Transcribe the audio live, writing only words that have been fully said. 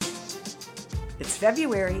It's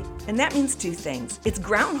February, and that means two things. It's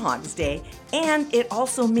Groundhog's Day, and it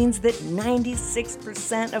also means that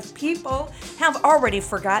 96% of people have already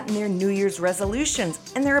forgotten their New Year's resolutions,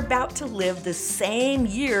 and they're about to live the same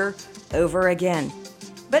year over again.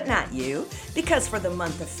 But not you, because for the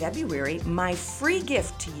month of February, my free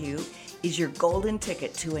gift to you is your golden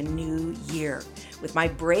ticket to a new year. With my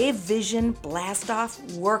Brave Vision Blast Off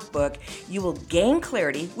workbook, you will gain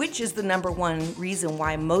clarity, which is the number one reason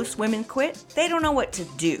why most women quit. They don't know what to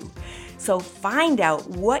do. So find out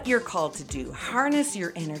what you're called to do, harness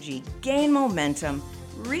your energy, gain momentum,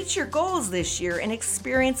 reach your goals this year, and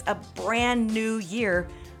experience a brand new year,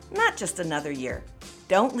 not just another year.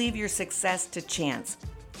 Don't leave your success to chance.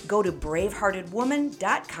 Go to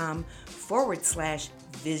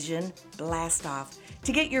braveheartedwoman.com/Vision Blast Off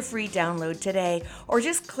to get your free download today, or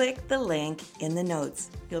just click the link in the notes.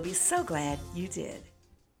 You'll be so glad you did.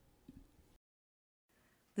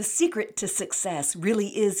 The secret to success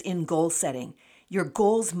really is in goal setting. Your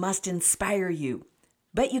goals must inspire you,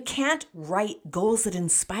 but you can't write goals that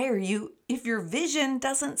inspire you if your vision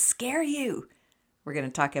doesn't scare you. We're going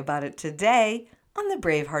to talk about it today on The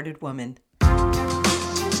Bravehearted Woman.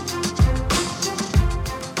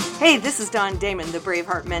 Hey, this is Dawn Damon, the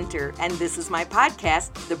Braveheart Mentor, and this is my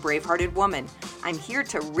podcast, The Bravehearted Woman. I'm here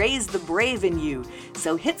to raise the brave in you,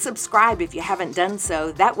 so hit subscribe if you haven't done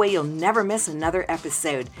so. That way you'll never miss another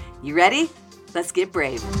episode. You ready? Let's get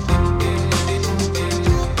brave.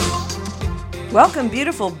 Welcome,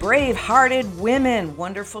 beautiful, brave-hearted women.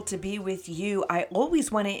 Wonderful to be with you. I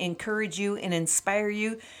always want to encourage you and inspire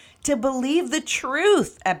you to believe the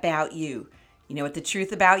truth about you. You know what the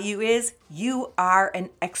truth about you is? You are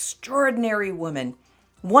an extraordinary woman,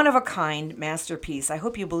 one of a kind masterpiece. I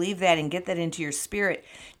hope you believe that and get that into your spirit.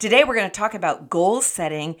 Today we're going to talk about goal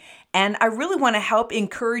setting, and I really want to help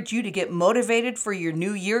encourage you to get motivated for your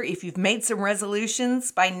new year. If you've made some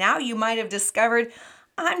resolutions, by now you might have discovered,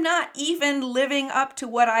 I'm not even living up to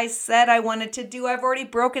what I said I wanted to do. I've already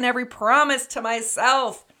broken every promise to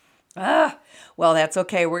myself. Well, that's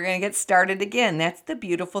okay. We're going to get started again. That's the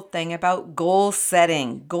beautiful thing about goal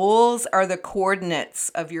setting. Goals are the coordinates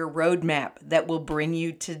of your roadmap that will bring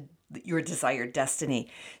you to your desired destiny.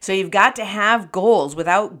 So you've got to have goals.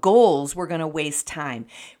 Without goals, we're going to waste time.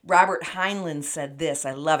 Robert Heinlein said this.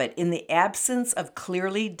 I love it. In the absence of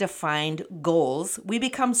clearly defined goals, we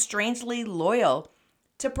become strangely loyal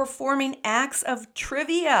to performing acts of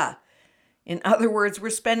trivia. In other words, we're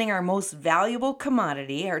spending our most valuable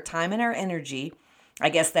commodity, our time and our energy. I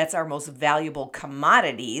guess that's our most valuable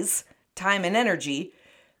commodities, time and energy,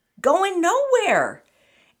 going nowhere.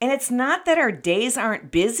 And it's not that our days aren't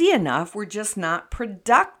busy enough, we're just not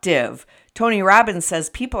productive. Tony Robbins says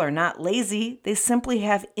people are not lazy, they simply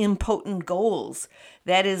have impotent goals.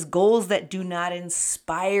 That is, goals that do not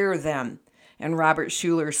inspire them. And Robert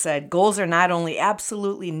Schuller said, goals are not only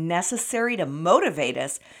absolutely necessary to motivate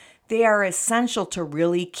us, they are essential to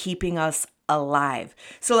really keeping us alive.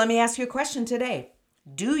 So let me ask you a question today.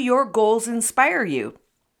 Do your goals inspire you?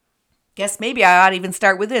 Guess maybe I ought to even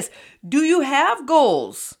start with this. Do you have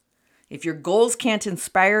goals? If your goals can't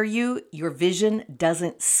inspire you, your vision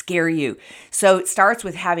doesn't scare you. So it starts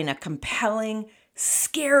with having a compelling,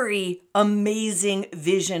 scary, amazing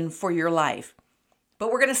vision for your life. But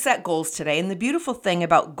we're going to set goals today. And the beautiful thing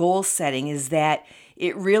about goal setting is that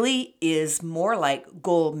it really is more like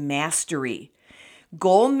goal mastery.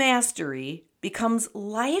 Goal mastery becomes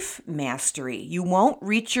life mastery. You won't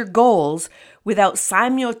reach your goals without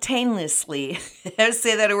simultaneously, let's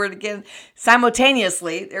say that word again,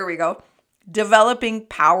 simultaneously, there we go, developing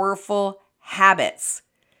powerful habits.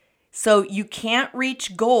 So you can't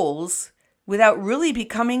reach goals without really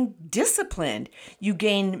becoming disciplined. You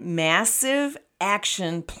gain massive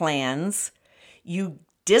action plans, you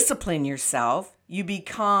discipline yourself, you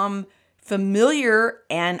become familiar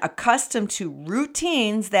and accustomed to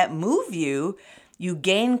routines that move you, you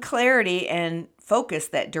gain clarity and focus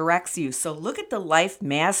that directs you. So look at the life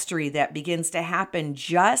mastery that begins to happen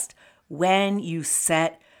just when you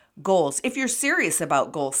set goals, if you're serious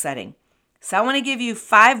about goal setting. So I want to give you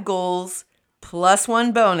 5 goals plus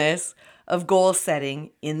 1 bonus of goal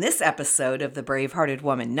setting in this episode of The Bravehearted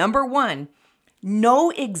Woman. Number 1, know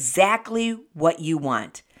exactly what you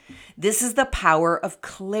want. This is the power of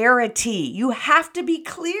clarity. You have to be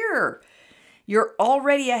clear. You're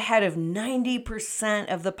already ahead of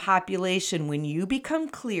 90% of the population when you become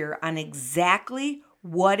clear on exactly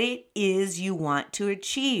what it is you want to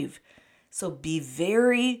achieve. So be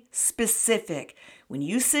very specific. When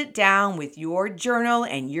you sit down with your journal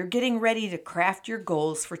and you're getting ready to craft your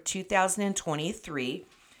goals for 2023,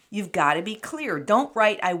 you've got to be clear. Don't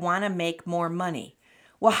write, I want to make more money.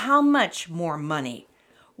 Well, how much more money?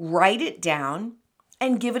 Write it down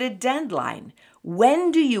and give it a deadline.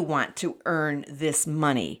 When do you want to earn this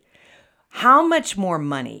money? How much more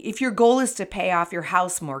money? If your goal is to pay off your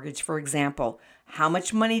house mortgage, for example, how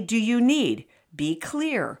much money do you need? Be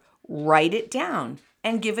clear, write it down,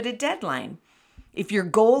 and give it a deadline. If your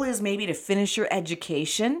goal is maybe to finish your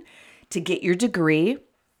education, to get your degree,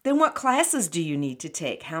 then what classes do you need to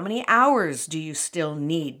take? How many hours do you still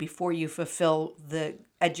need before you fulfill the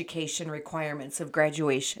education requirements of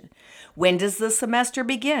graduation? When does the semester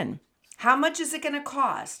begin? How much is it going to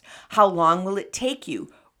cost? How long will it take you?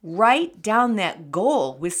 Write down that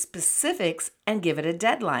goal with specifics and give it a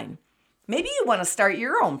deadline. Maybe you want to start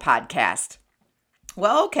your own podcast.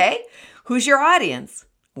 Well, okay. Who's your audience?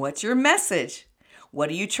 What's your message? What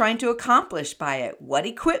are you trying to accomplish by it? What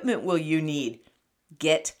equipment will you need?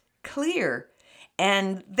 Get clear.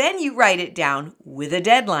 And then you write it down with a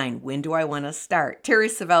deadline. When do I want to start? Terry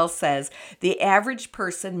Savelle says, the average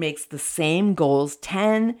person makes the same goals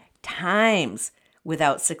 10 times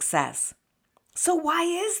without success. So why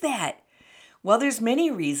is that? Well, there's many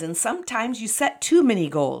reasons. Sometimes you set too many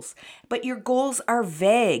goals, but your goals are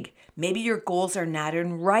vague. Maybe your goals are not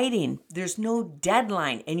in writing. There's no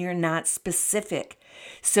deadline and you're not specific.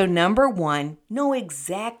 So number one, know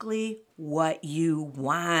exactly what you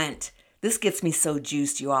want. This gets me so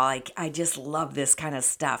juiced, you all. I just love this kind of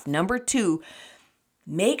stuff. Number two,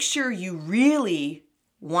 make sure you really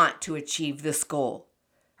want to achieve this goal.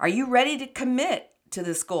 Are you ready to commit to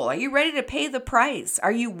this goal? Are you ready to pay the price?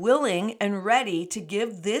 Are you willing and ready to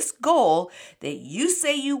give this goal that you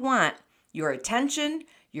say you want your attention,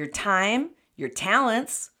 your time, your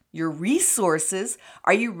talents, your resources?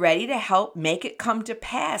 Are you ready to help make it come to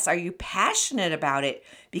pass? Are you passionate about it?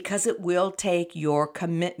 Because it will take your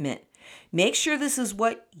commitment. Make sure this is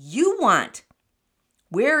what you want.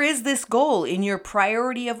 Where is this goal in your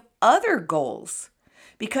priority of other goals?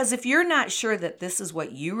 Because if you're not sure that this is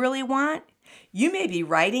what you really want, you may be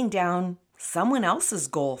writing down someone else's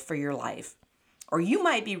goal for your life. Or you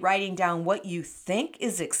might be writing down what you think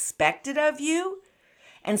is expected of you.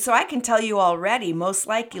 And so I can tell you already, most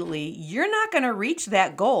likely, you're not going to reach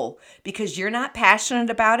that goal because you're not passionate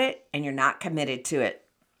about it and you're not committed to it.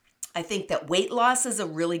 I think that weight loss is a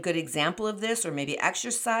really good example of this, or maybe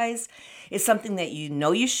exercise is something that you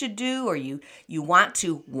know you should do, or you want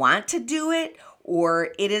to do it,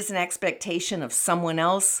 or it is an expectation of someone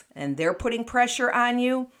else and they're putting pressure on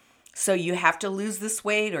you. So you have to lose this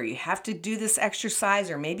weight, or you have to do this exercise,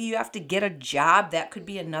 or maybe you have to get a job. That could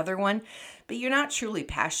be another one, but you're not truly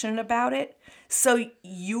passionate about it. So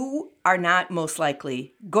you are not most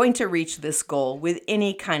likely going to reach this goal with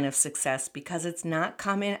any kind of success because it's not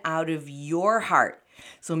coming out of your heart.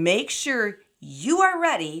 So make sure you are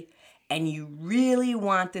ready and you really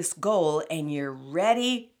want this goal and you're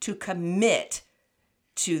ready to commit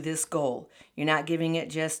to this goal. You're not giving it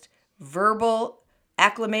just verbal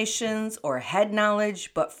acclamations or head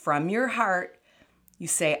knowledge, but from your heart, you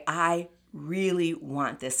say, I really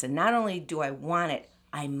want this. And not only do I want it,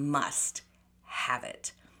 I must have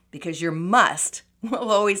it. Because your must will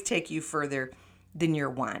always take you further than your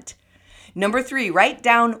want. Number 3, write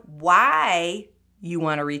down why you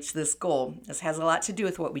want to reach this goal. This has a lot to do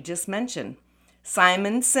with what we just mentioned.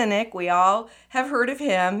 Simon Sinek, we all have heard of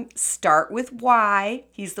him. Start with why.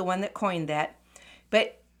 He's the one that coined that.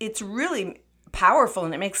 But it's really powerful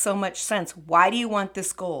and it makes so much sense. Why do you want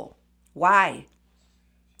this goal? Why?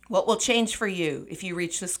 What will change for you if you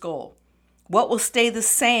reach this goal? What will stay the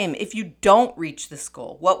same if you don't reach this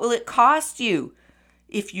goal? What will it cost you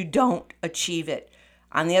if you don't achieve it?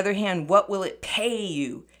 On the other hand, what will it pay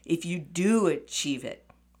you if you do achieve it?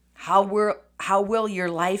 How will your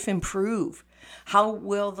life improve? How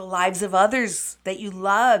will the lives of others that you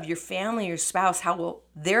love, your family, your spouse, how will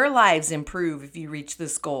their lives improve if you reach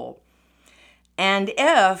this goal? And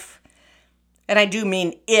if, and I do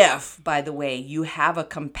mean if, by the way, you have a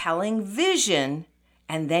compelling vision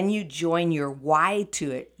and then you join your why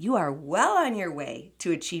to it, you are well on your way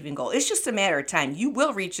to achieving goal. It's just a matter of time. You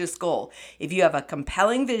will reach this goal if you have a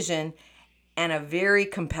compelling vision and a very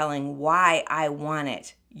compelling why I want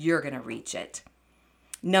it. You're going to reach it.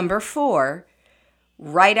 Number 4,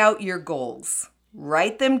 write out your goals.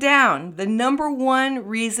 Write them down. The number one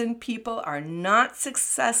reason people are not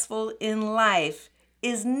successful in life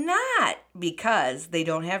is not because they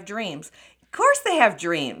don't have dreams. Of course they have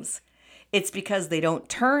dreams. It's because they don't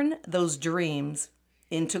turn those dreams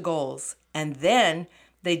into goals. And then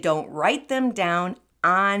they don't write them down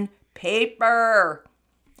on paper.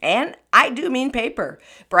 And I do mean paper.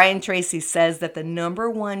 Brian Tracy says that the number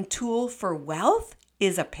one tool for wealth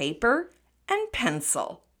is a paper and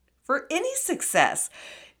pencil. for any success.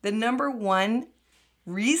 The number one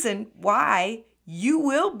reason why you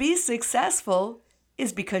will be successful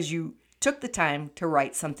is because you took the time to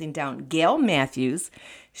write something down. Gail Matthews,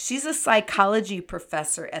 she's a psychology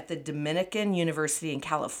professor at the Dominican University in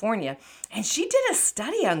California, and she did a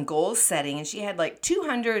study on goal setting, and she had like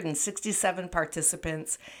 267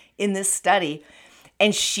 participants in this study,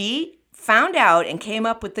 and she found out and came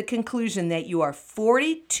up with the conclusion that you are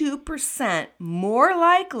 42% more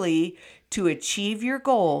likely to achieve your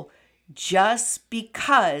goal just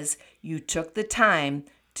because you took the time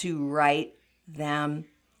to write them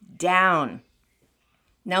down.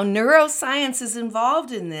 Now, neuroscience is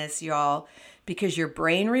involved in this, y'all, because your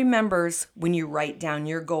brain remembers when you write down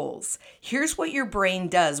your goals. Here's what your brain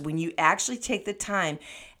does when you actually take the time,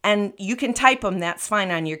 and you can type them, that's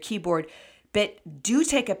fine on your keyboard, but do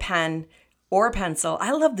take a pen or a pencil.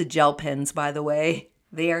 I love the gel pens, by the way.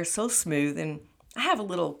 They are so smooth, and I have a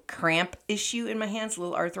little cramp issue in my hands, a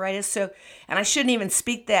little arthritis, and I shouldn't even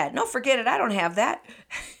speak that. No, forget it, I don't have that.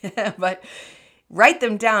 But write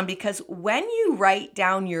them down, because when you write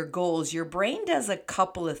down your goals, your brain does a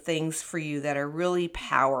couple of things for you that are really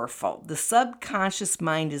powerful. The subconscious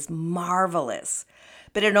mind is marvelous,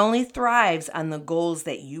 but it only thrives on the goals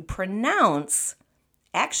that you pronounce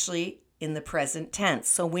actually in the present tense.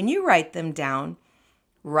 So when you write them down,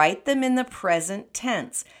 write them in the present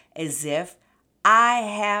tense as if I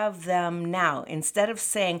have them now. Instead of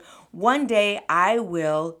saying, one day I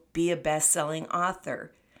will be a best-selling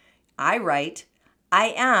author, I write,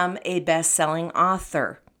 I am a best-selling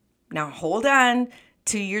author. Now hold on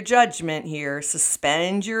to your judgment here.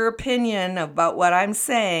 Suspend your opinion about what I'm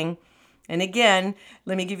saying. And again,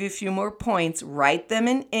 let me give you a few more points. Write them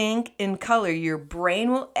in ink, in color. Your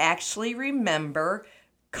brain will actually remember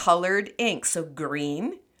colored ink. So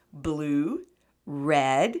green, blue,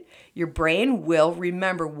 red. Your brain will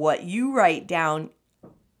remember what you write down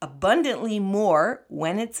abundantly more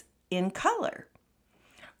when it's in color.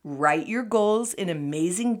 Write your goals in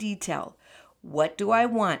amazing detail. What do I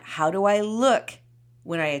want? How do I look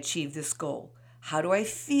when I achieve this goal? How do I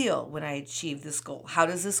feel when I achieve this goal? How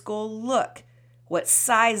does this goal look? What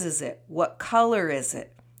size is it? What color is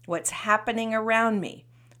it? What's happening around me?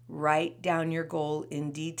 Write down your goal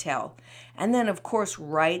in detail. And then, of course,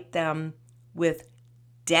 write them with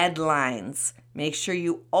deadlines. Make sure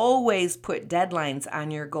you always put deadlines on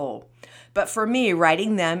your goal. But for me,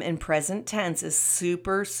 writing them in present tense is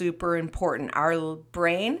super, super important. Our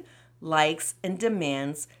brain likes and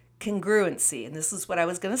demands congruency. And this is what I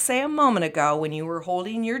was going to say a moment ago when you were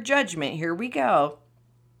holding your judgment. Here we go.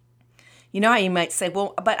 You know how you might say,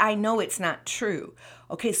 well, but I know it's not true.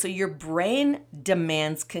 Okay, so your brain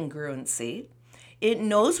demands congruency. It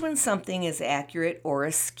knows when something is accurate or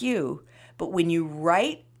askew. But when you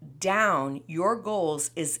write down your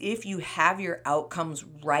goals as if you have your outcomes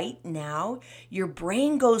right now, your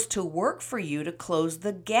brain goes to work for you to close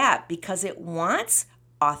the gap because it wants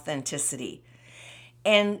authenticity.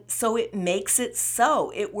 And so it makes it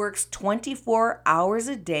so. It works 24 hours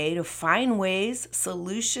a day to find ways,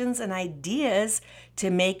 solutions, and ideas to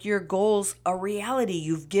make your goals a reality.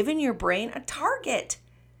 You've given your brain a target.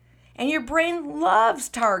 And your brain loves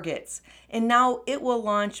targets. And now it will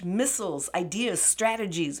launch missiles, ideas,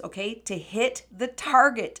 strategies, okay, to hit the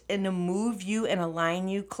target and to move you and align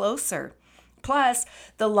you closer. Plus,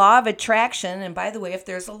 the law of attraction, and by the way, if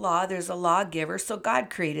there's a law, there's a lawgiver, so God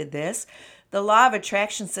created this. The law of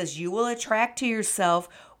attraction says you will attract to yourself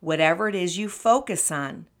whatever it is you focus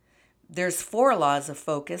on. There's 4 laws of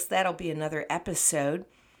focus. That'll be another episode.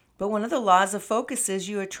 But one of the laws of focus is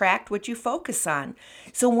you attract what you focus on.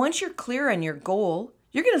 So once you're clear on your goal,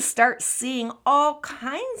 you're going to start seeing all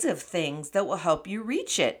kinds of things that will help you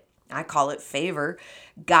reach it. I call it favor.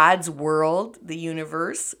 God's world, the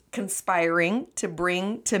universe, conspiring to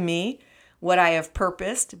bring to me what I have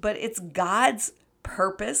purposed, but it's God's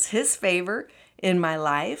purpose, His favor in my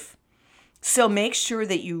life. So make sure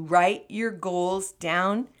that you write your goals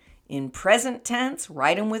down in present tense,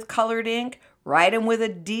 write them with colored ink, write them with a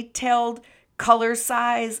detailed color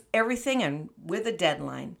size, everything, and with a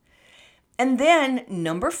deadline. And then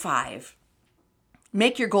number 5,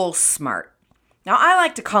 make your goals SMART. Now, I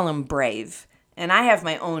like to call them BRAVE, and I have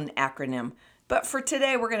my own acronym. But for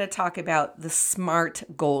today, we're going to talk about the SMART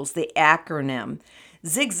goals, the acronym.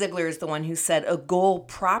 Zig Ziglar is the one who said a goal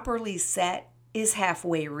properly set is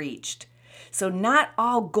halfway reached. So not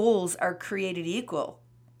all goals are created equal.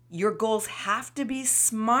 Your goals have to be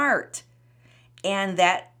SMART. And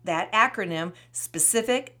that acronym,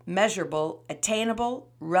 specific, measurable, attainable,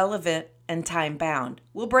 relevant, and time-bound.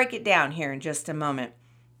 We'll break it down here in just a moment.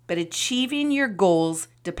 But achieving your goals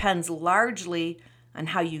depends largely on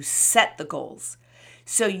how you set the goals.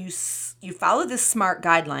 So you follow this SMART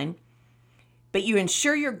guideline, but you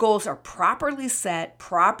ensure your goals are properly set,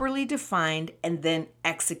 properly defined, and then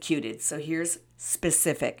executed. So here's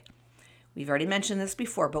specific. We've already mentioned this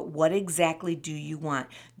before, but what exactly do you want?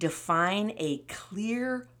 Define a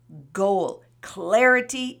clear goal.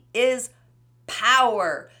 Clarity is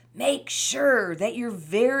power. Make sure that you're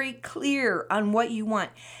very clear on what you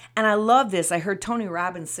want. And I love this. I heard Tony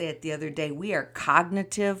Robbins say it the other day. We are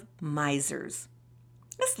cognitive misers.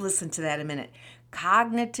 Let's listen to that a minute.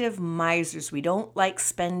 Cognitive misers. We don't like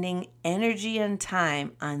spending energy and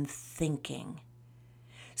time on thinking.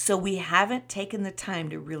 So we haven't taken the time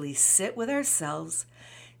to really sit with ourselves,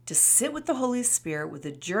 to sit with the Holy Spirit with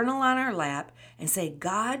a journal on our lap and say,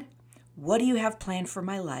 God, what do you have planned for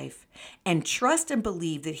my life? And trust and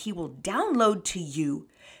believe that He will download to you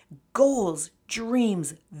goals,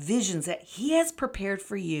 dreams, visions that He has prepared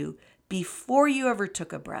for you before you ever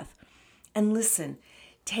took a breath. And listen,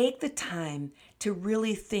 take the time to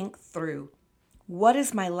really think through, what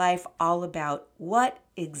is my life all about? What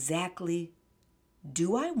exactly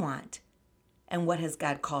do I want? And what has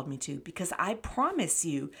God called me to? Because I promise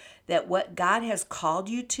you that what God has called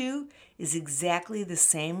you to is exactly the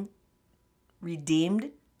same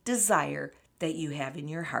redeemed desire that you have in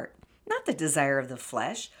your heart. Not the desire of the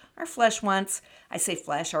flesh. Our flesh wants, I say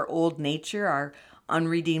flesh, our old nature, our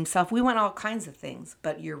unredeemed self. We want all kinds of things,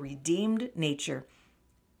 but your redeemed nature,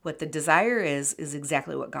 what the desire is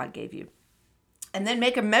exactly what God gave you. And then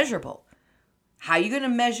make it measurable. How are you going to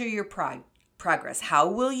measure your progress? How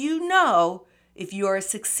will you know if you are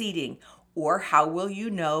succeeding? Or how will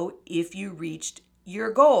you know if you reached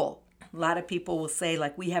your goal? A lot of people will say,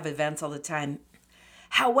 like, we have events all the time.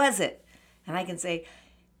 How was it? And I can say,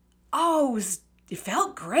 oh, it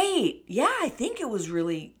felt great. Yeah, I think it was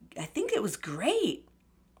great.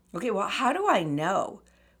 Okay, well, how do I know?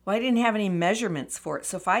 Well, I didn't have any measurements for it.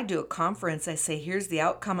 So if I do a conference, I say, here's the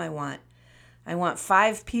outcome I want. I want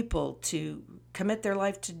 5 people to commit their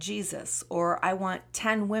life to Jesus, or I want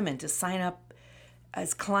 10 women to sign up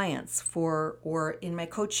as clients or in my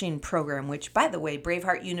coaching program, which, by the way,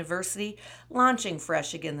 Braveheart University, launching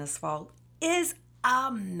fresh again this fall, is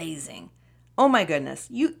amazing. Oh my goodness,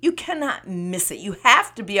 you cannot miss it. You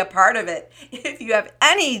have to be a part of it if you have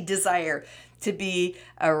any desire to be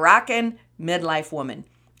a rockin' midlife woman.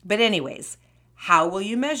 But anyways, how will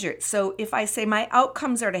you measure it? So if I say my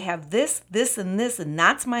outcomes are to have this, this, and this, and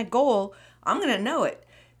that's my goal, I'm going to know it.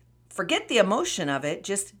 Forget the emotion of it.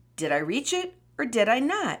 Just, did I reach it or did I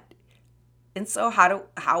not? And so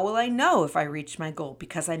how will I know if I reach my goal?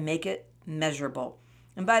 Because I make it measurable.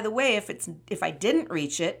 And by the way, if I didn't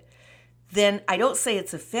reach it, then I don't say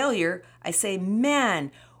it's a failure. I say,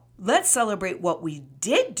 man, let's celebrate what we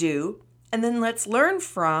did do, and then let's learn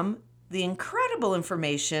from the incredible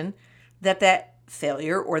information that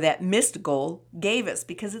failure or that missed goal gave us,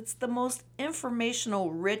 because it's the most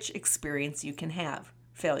informational rich experience you can have,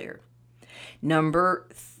 failure. Number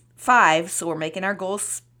 5, so we're making our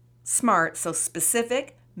goals SMART, so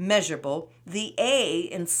specific, measurable. The A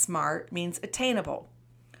in SMART means attainable.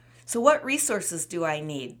 So what resources do I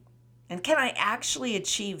need? And can I actually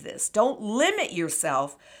achieve this? Don't limit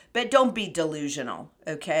yourself, but don't be delusional,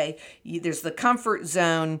 okay? There's the comfort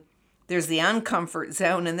zone, there's the uncomfort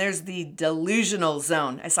zone, and there's the delusional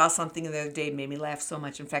zone. I saw something the other day, made me laugh so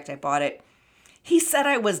much. In fact, I bought it. He said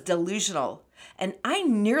I was delusional, and I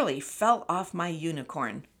nearly fell off my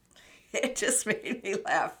unicorn. It just made me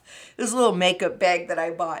laugh. It was a little makeup bag that I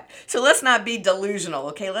bought. So let's not be delusional,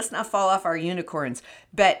 okay? Let's not fall off our unicorns.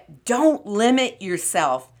 But don't limit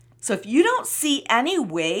yourself. So if you don't see any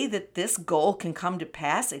way that this goal can come to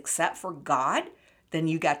pass except for God, then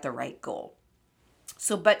you got the right goal.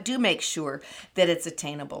 So, but do make sure that it's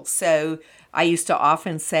attainable. So I used to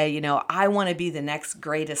often say, I want to be the next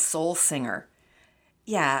greatest soul singer.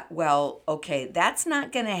 Yeah, well, okay, that's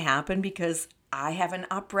not going to happen because I have an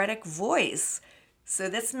operatic voice. So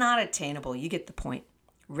that's not attainable. You get the point.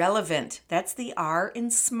 Relevant. That's the R in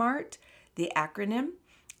SMART, the acronym.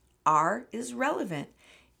 R is relevant.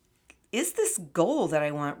 Is this goal that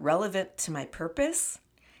I want relevant to my purpose?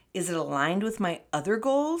 Is it aligned with my other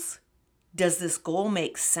goals? Does this goal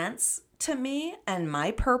make sense to me and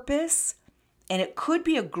my purpose? And it could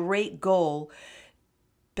be a great goal,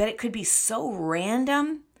 but it could be so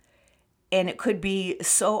random and it could be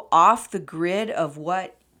so off the grid of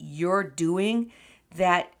what you're doing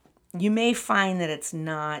that you may find that it's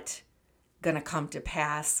not going to come to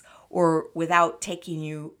pass, or without taking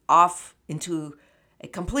you off into a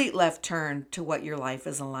complete left turn to what your life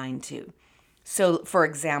is aligned to. So, for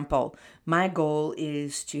example, my goal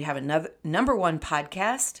is to have another number 1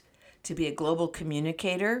 podcast, to be a global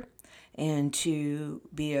communicator and to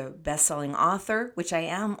be a best-selling author, which I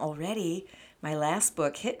am already. My last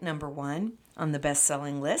book hit #1 on the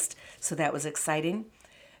best-selling list, so that was exciting.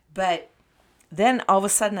 But then all of a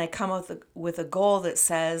sudden I come up with a goal that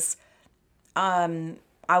says, I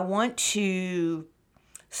want to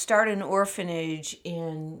start an orphanage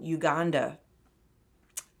in Uganda.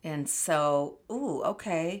 And so,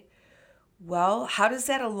 okay. Well, how does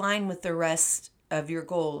that align with the rest of your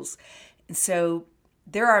goals? And so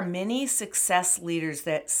there are many success leaders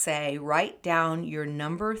that say, write down your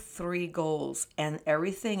number 3 goals and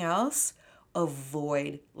everything else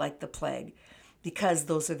avoid like the plague, because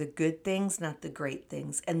those are the good things, not the great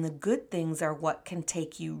things. And the good things are what can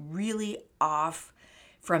take you really off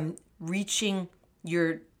from reaching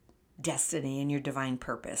your destiny and your divine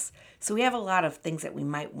purpose. So we have a lot of things that we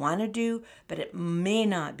might want to do, but it may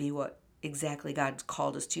not be what exactly God's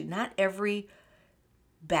called us to. Not every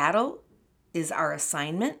battle is our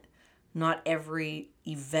assignment. Not every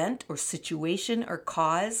event or situation or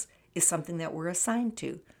cause is something that we're assigned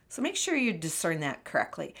to. So make sure you discern that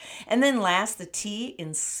correctly. And then last, the T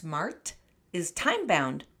in SMART is time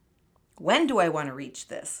bound. When do I want to reach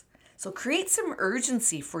this? So create some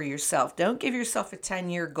urgency for yourself. Don't give yourself a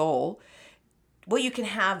 10-year goal. Well, you can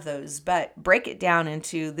have those, but break it down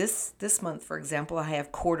into this month, for example, I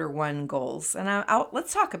have Q1 goals. And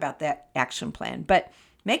let's talk about that action plan. But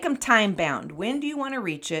make them time bound. When do you want to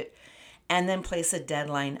reach it? And then place a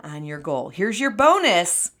deadline on your goal. Here's your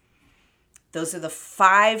bonus. Those are the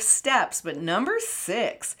 5 steps. But number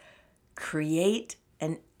 6, create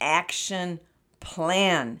an action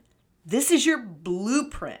plan. This is your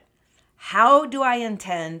blueprint. How do I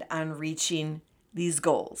intend on reaching these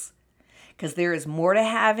goals? Because there is more to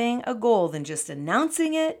having a goal than just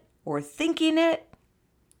announcing it or thinking it.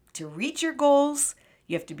 To reach your goals,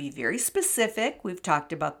 you have to be very specific. We've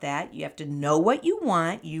talked about that. You have to know what you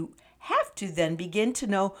want. You have to then begin to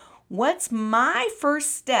know, what's my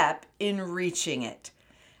first step in reaching it?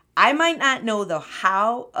 I might not know the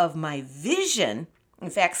how of my vision.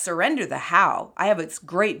 In fact, surrender the how. I have a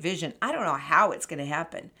great vision. I don't know how it's going to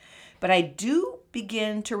happen. But I do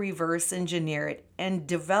begin to reverse engineer it and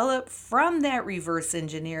develop from that reverse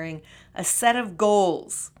engineering a set of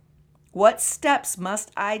goals. What steps must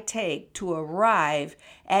I take to arrive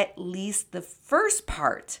at least the first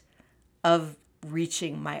part of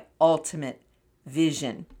reaching my ultimate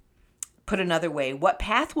vision? Put another way, what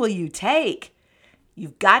path will you take?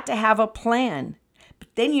 You've got to have a plan, but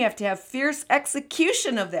then you have to have fierce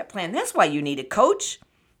execution of that plan. That's why you need a coach.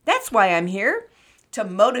 That's why I'm here, to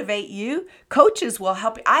motivate you. Coaches will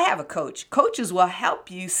help you. I have a coach. Coaches will help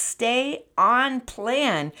you stay on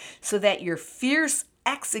plan so that your fierce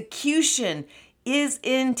execution is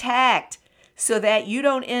intact, so that you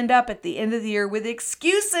don't end up at the end of the year with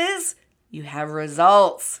excuses. You have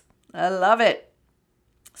results. I love it.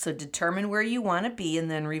 So determine where you want to be and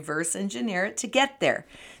then reverse engineer it to get there.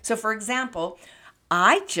 So for example,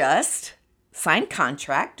 I just signed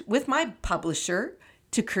contract with my publisher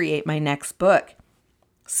to create my next book.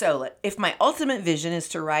 So if my ultimate vision is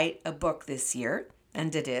to write a book this year,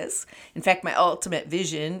 and it is, in fact, my ultimate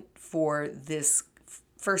vision for this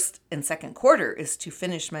first and second quarter is to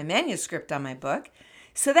finish my manuscript on my book.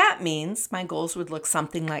 So that means my goals would look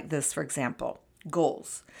something like this, for example.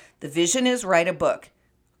 Goals. The vision is write a book.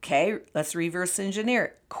 Okay, let's reverse engineer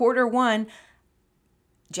it. Q1,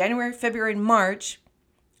 January, February, and March,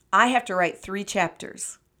 I have to write 3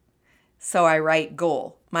 chapters. So I write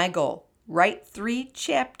goal, my goal. Write 3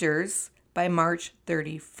 chapters by March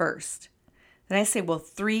 31st. Then I say, well,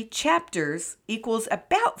 3 chapters equals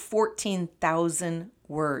about 14,000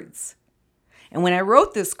 words. And when I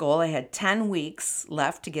wrote this goal, I had 10 weeks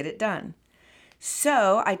left to get it done.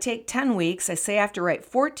 So I take 10 weeks. I say I have to write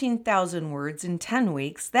 14,000 words in 10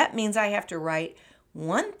 weeks. That means I have to write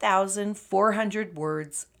 1,400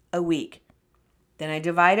 words a week. Then I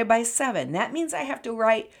divide it by 7. That means I have to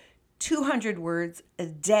write 200 words a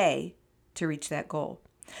day to reach that goal.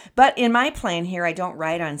 But in my plan here, I don't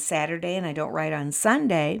write on Saturday and I don't write on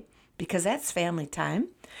Sunday because that's family time.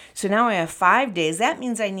 So now I have 5 days. That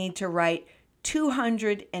means I need to write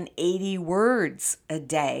 280 words a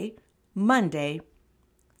day, Monday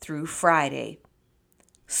through Friday.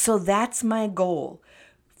 So that's my goal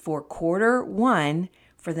for Q1.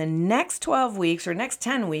 For the next 12 weeks or next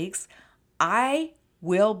 10 weeks, I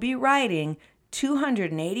will be writing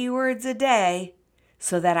 280 words a day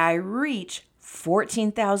so that I reach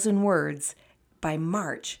 14,000 words by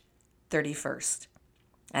March 31st.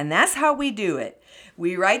 And that's how we do it.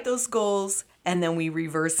 We write those goals and then we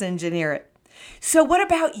reverse engineer it. So what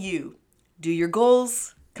about you? Do your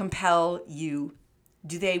goals compel you?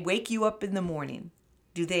 Do they wake you up in the morning?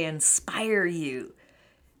 Do they inspire you?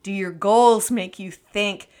 Do your goals make you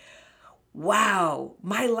think, wow,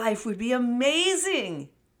 my life would be amazing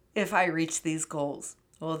if I reach these goals?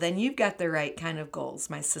 Well, then you've got the right kind of goals,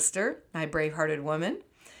 my sister, my brave-hearted woman,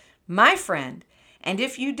 my friend. And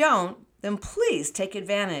if you don't, then please take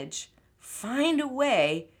advantage. Find a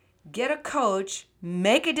way, get a coach,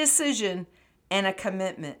 make a decision, and a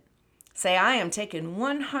commitment. Say, I am taking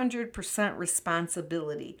 100%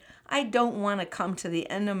 responsibility. I don't want to come to the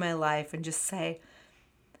end of my life and just say,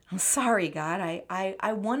 I'm sorry, God,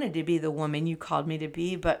 I wanted to be the woman you called me to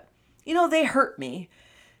be, but, they hurt me.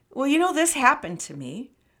 Well, this happened to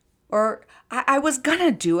me. Or I was going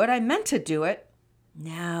to do it. I meant to do it.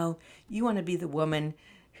 No, you want to be the woman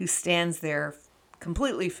who stands there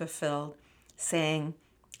completely fulfilled, saying,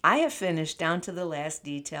 I have finished down to the last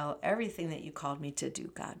detail everything that you called me to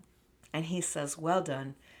do, God. And he says, well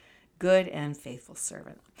done, good and faithful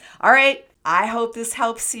servant. All right, I hope this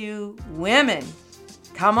helps you. Women,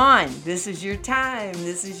 come on, this is your time.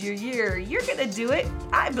 This is your year. You're going to do it.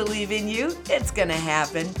 I believe in you. It's going to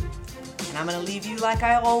happen. And I'm going to leave you like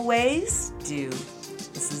I always do.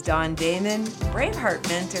 This is Dawn Damon, Braveheart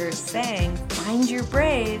Mentor, saying, find your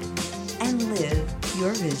brave and live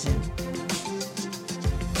your vision.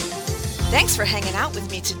 Thanks for hanging out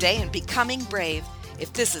with me today and becoming brave.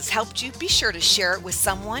 If this has helped you, be sure to share it with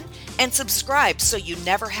someone and subscribe so you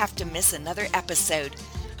never have to miss another episode.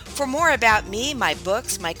 For more about me, my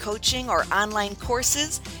books, my coaching, or online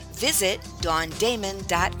courses, visit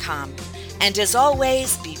dawndamon.com. And as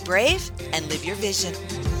always, be brave and live your vision.